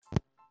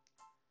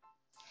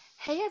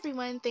Hey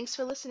everyone, thanks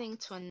for listening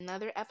to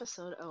another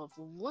episode of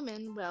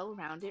Woman Well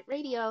Rounded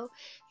Radio.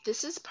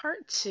 This is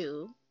part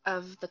two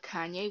of the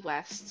Kanye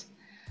West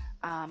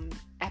um,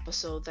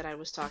 episode that I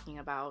was talking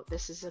about.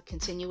 This is a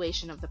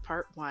continuation of the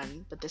part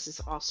one, but this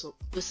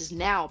is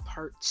now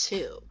part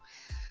two.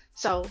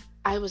 So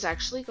I was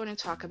actually going to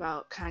talk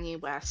about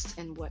Kanye West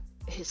and what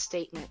his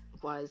statement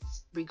was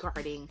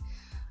regarding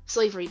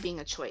slavery being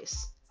a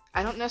choice.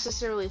 I don't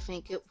necessarily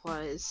think it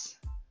was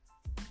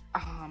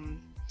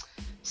um,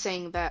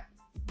 saying that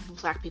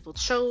black people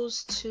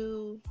chose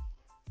to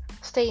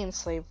stay in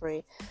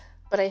slavery,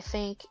 but I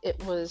think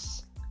it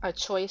was a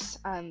choice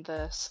on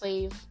the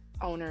slave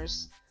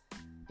owners'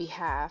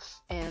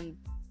 behalf and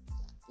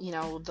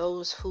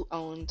those who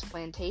owned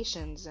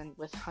plantations and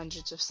with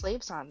hundreds of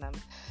slaves on them.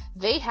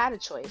 They had a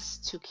choice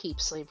to keep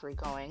slavery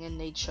going and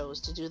they chose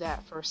to do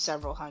that for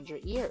several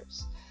hundred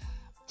years.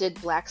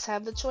 Did blacks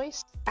have the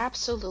choice?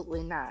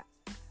 Absolutely not.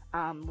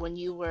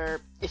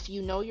 If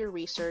you know your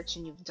research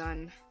and you've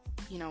done,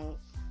 you know,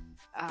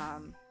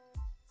 um,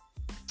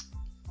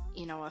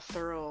 a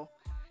thorough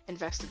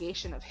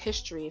investigation of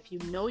history, if you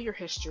know your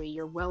history,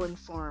 you're well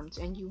informed,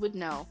 and you would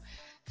know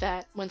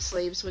that when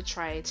slaves would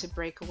try to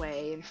break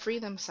away and free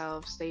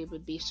themselves, they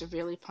would be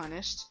severely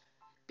punished,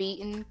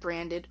 beaten,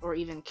 branded, or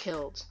even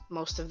killed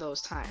most of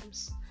those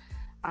times.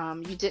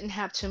 You didn't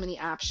have too many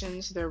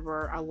options. There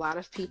were a lot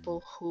of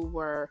people who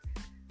were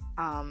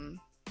um,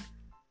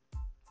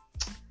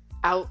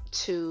 out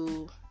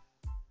to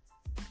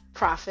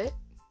profit,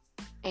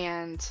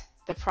 and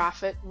the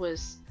profit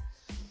was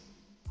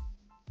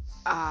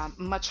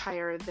much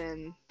higher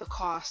than the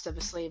cost of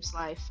a slave's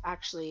life.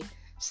 Actually,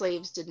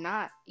 slaves did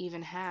not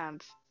even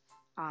have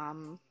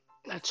um,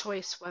 a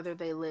choice whether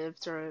they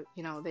lived or,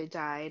 they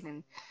died.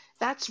 And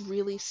that's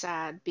really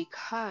sad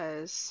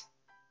because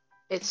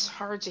it's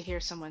hard to hear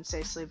someone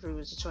say slavery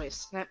was a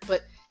choice.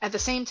 But at the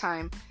same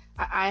time,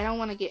 I don't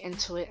want to get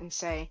into it and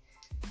say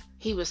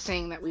he was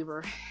saying that we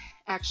were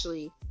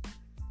actually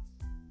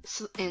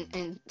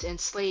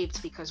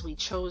enslaved because we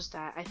chose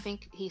that. I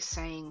think he's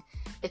saying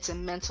it's a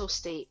mental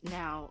state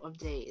now of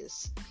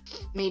days.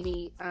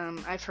 Maybe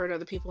I've heard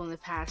other people in the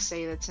past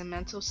say that's a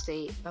mental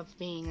state of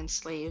being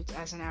enslaved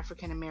as an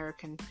African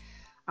American,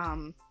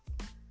 um,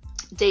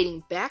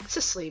 dating back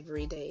to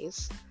slavery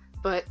days,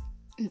 but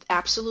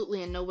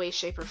absolutely in no way,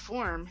 shape, or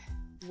form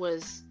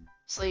was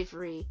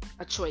slavery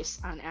a choice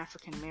on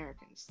African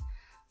Americans.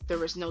 There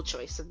was no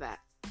choice of that.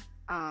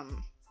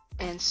 Um,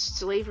 and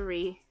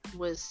slavery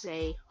was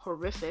a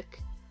horrific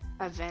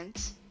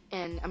event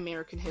in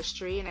American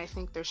history, and I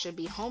think there should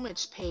be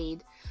homage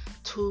paid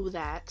to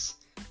that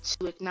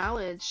to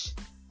acknowledge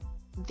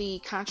the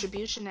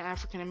contribution that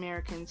African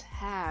Americans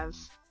have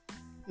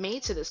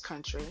made to this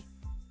country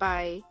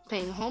by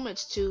paying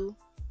homage to,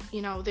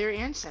 their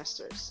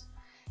ancestors.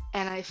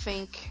 And I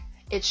think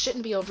it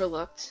shouldn't be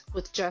overlooked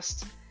with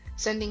just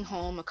sending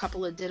home a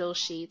couple of ditto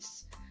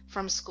sheets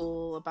from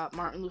school about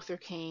Martin Luther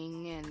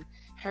King and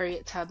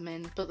Harriet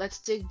Tubman, but let's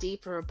dig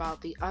deeper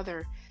about the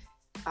other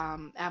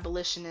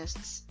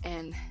abolitionists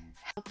and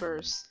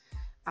helpers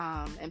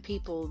and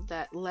people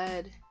that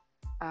led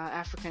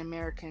African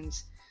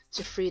Americans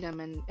to freedom,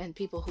 and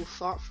people who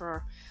fought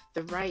for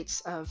the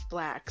rights of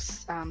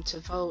blacks to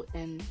vote.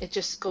 And it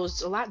just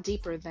goes a lot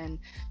deeper than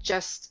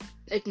just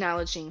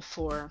acknowledging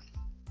for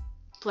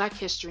Black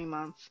History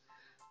Month.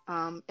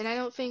 And I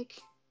don't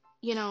think,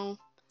 you know,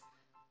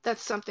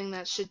 that's something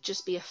that should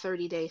just be a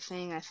 30-day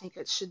thing. I think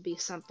it should be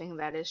something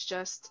that is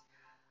just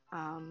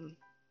um,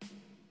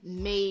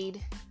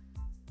 made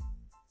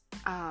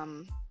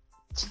um,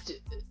 to,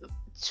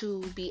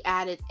 to be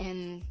added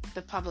in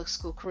the public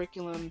school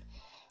curriculum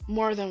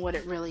more than what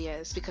it really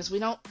is, because we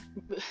don't,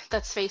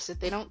 let's face it,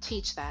 they don't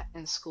teach that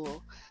in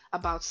school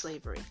about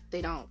slavery.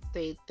 They don't.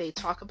 They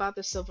talk about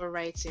the civil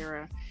rights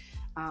era,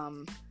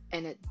 and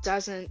it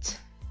doesn't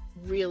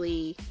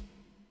really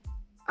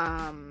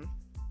um,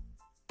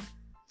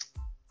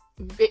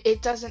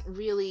 it doesn't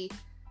really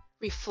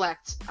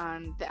reflect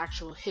on the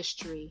actual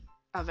history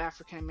of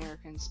African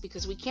Americans,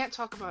 because we can't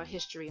talk about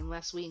history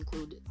unless we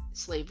include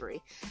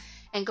slavery.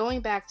 And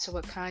going back to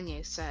what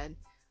Kanye said,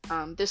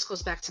 this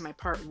goes back to my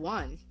part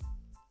one.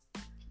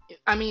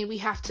 I mean, we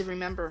have to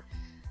remember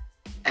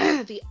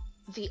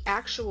the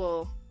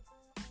actual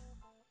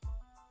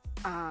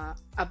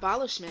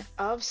abolishment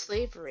of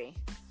slavery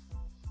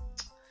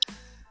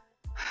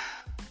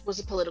was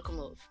a political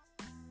move.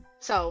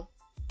 So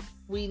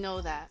we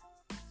know that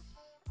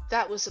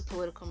that was a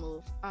political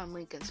move on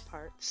Lincoln's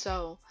part.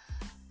 So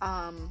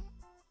um,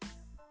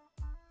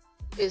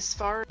 as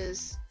far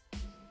as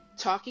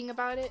talking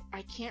about it,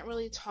 I can't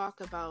really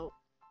talk about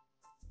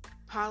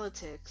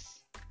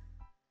politics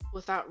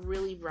without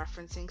really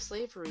referencing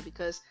slavery,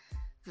 because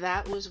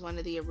that was one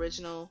of the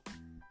original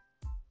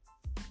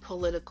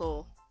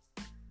political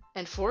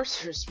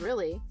enforcers,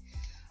 really,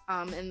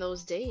 in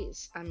those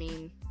days. I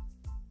mean,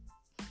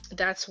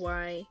 that's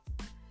why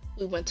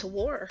we went to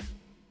war.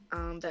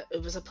 That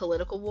it was a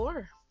political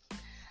war.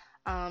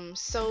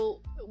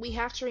 So we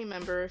have to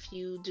remember, if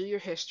you do your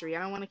history,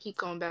 I don't want to keep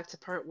going back to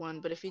part one,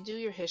 but if you do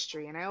your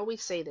history, and I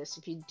always say this,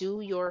 if you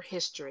do your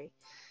history,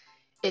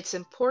 it's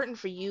important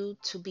for you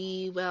to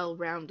be well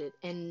rounded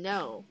and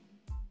know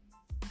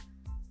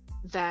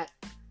that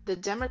the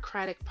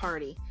Democratic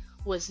Party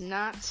was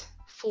not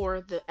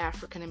for the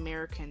African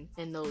American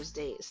in those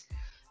days.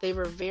 They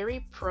were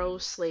very pro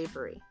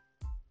slavery,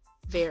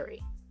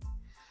 very.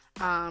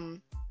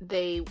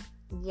 They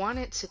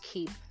wanted to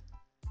keep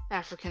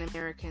African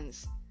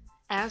Americans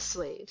as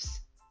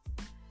slaves,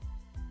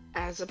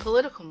 as a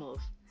political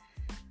move.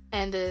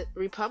 And the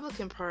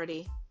Republican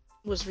Party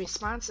was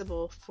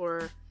responsible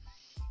for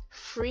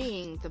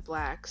freeing the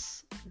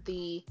blacks,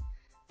 the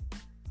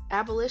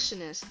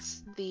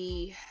abolitionists,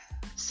 the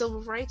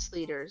civil rights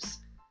leaders.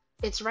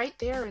 It's right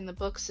there in the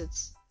books.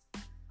 It's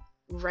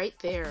right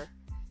there.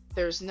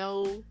 There's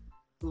no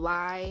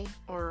lie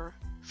or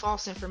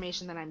false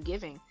information that I'm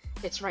giving.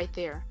 It's right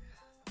there.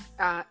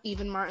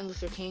 Even Martin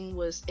Luther King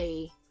was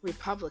a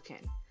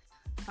Republican.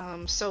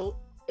 So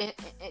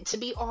to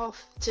be all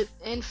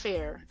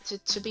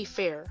to be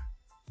fair,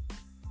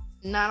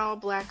 not all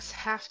blacks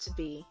have to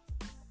be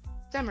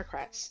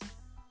Democrats.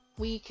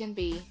 We can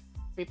be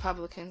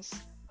Republicans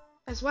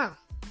as well.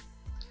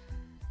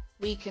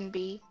 We can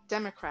be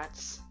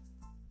Democrats.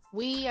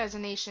 We as a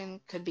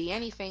nation could be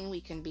anything.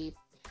 We can be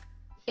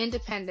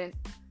independent.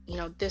 You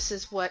know, this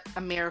is what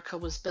America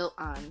was built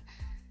on.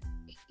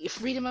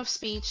 Freedom of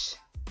speech,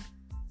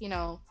 you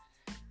know,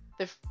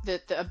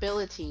 the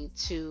ability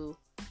to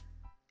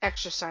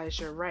exercise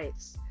your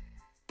rights.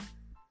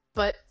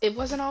 But it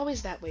wasn't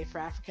always that way for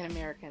African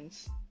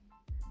Americans.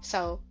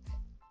 So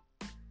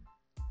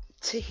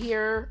to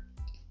hear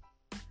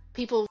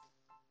people,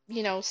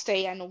 you know,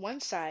 stay on the one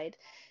side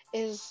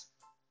is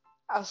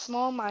a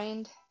small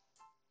mind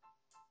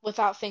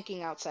without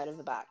thinking outside of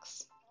the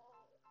box.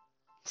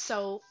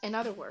 So, in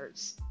other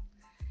words,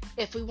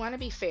 if we want to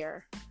be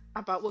fair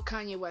about what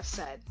Kanye West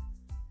said,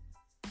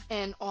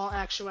 in all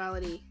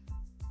actuality,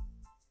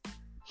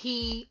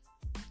 he,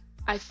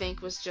 I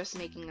think, was just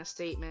making a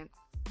statement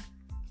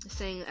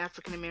saying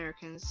African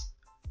Americans'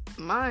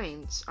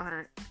 minds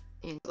aren't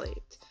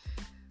enslaved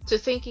to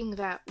thinking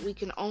that we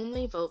can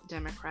only vote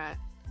Democrat,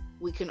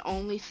 we can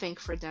only think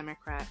for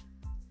Democrat,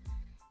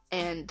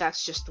 and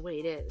that's just the way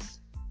it is.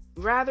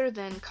 Rather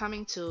than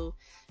coming to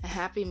a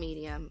happy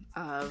medium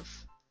of,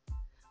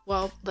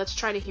 well, let's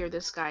try to hear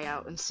this guy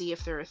out and see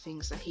if there are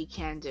things that he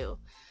can do.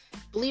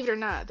 Believe it or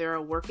not, there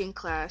are working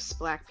class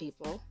black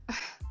people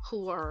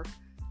who are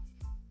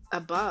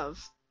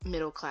above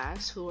middle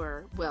class, who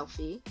are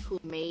wealthy, who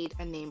made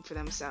a name for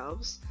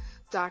themselves,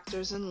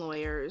 doctors and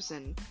lawyers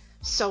and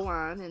so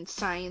on, and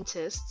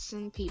scientists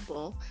and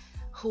people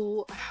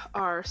who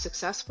are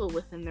successful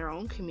within their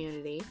own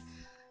community.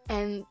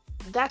 And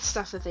that's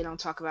stuff that they don't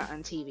talk about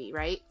on TV,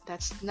 right?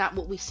 That's not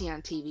what we see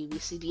on TV. We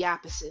see the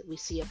opposite. We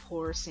see a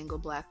poor single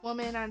black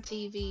woman on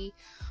TV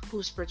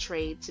who's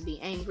portrayed to be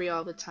angry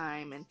all the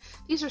time. And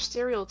these are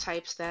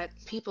stereotypes that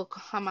people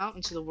come out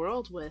into the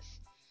world with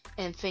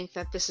and think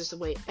that this is the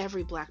way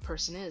every black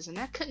person is. And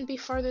that couldn't be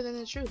farther than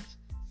the truth.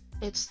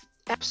 It's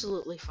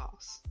absolutely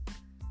false.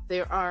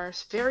 There are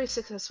very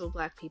successful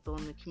black people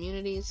in the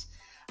communities,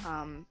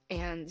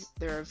 and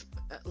there are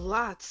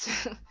lots,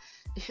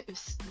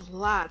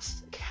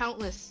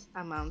 countless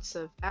amounts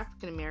of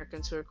African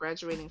Americans who are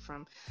graduating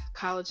from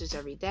colleges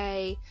every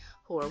day,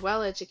 who are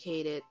well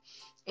educated.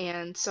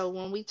 And so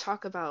when we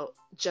talk about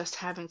just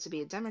having to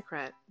be a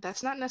Democrat,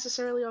 that's not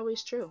necessarily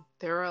always true.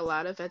 There are a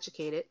lot of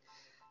educated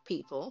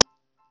people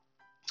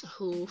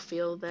who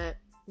feel that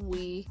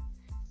we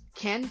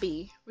can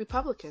be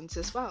Republicans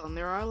as well. And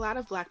there are a lot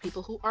of black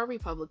people who are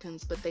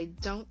Republicans, but they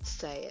don't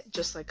say it.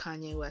 Just like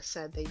Kanye West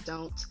said, they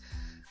don't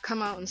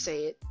come out and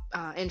say it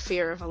in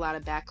fear of a lot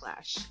of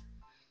backlash.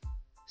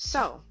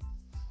 So,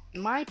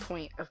 my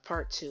point of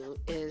part 2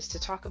 is to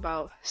talk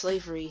about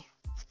slavery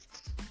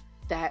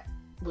that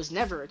was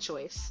never a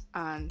choice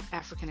on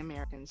African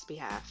Americans'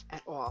 behalf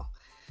at all.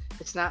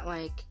 It's not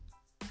like,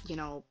 you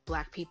know,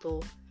 black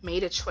people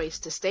made a choice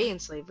to stay in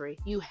slavery.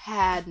 You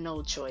had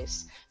no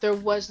choice. There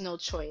was no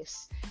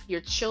choice.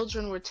 Your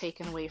children were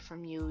taken away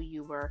from you.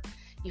 You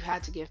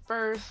had to give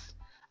birth.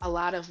 A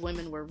lot of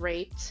women were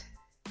raped.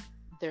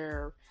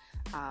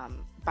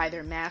 By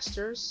their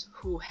masters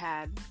who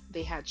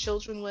they had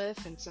children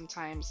with, and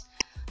sometimes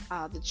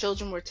the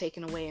children were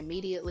taken away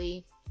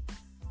immediately,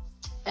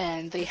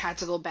 and they had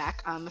to go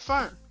back on the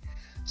farm.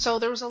 So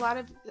there's a lot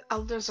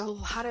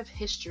of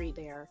history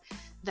there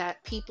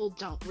that people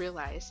don't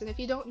realize. And if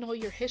you don't know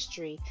your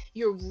history,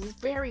 you're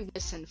very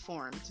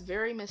misinformed.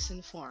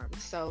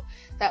 So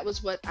that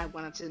was what I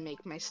wanted to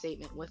make my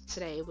statement with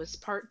today, was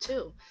part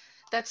 2.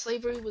 That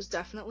slavery was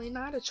definitely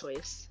not a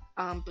choice,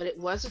 but it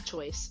was a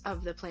choice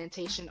of the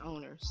plantation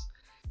owners.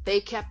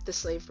 They kept the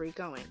slavery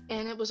going,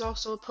 and it was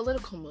also a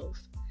political move.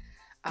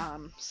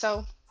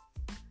 So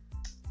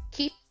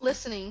keep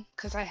listening,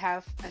 because I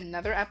have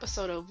another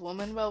episode of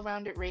Woman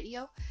Well-Rounded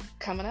Radio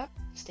coming up.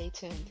 Stay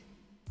tuned.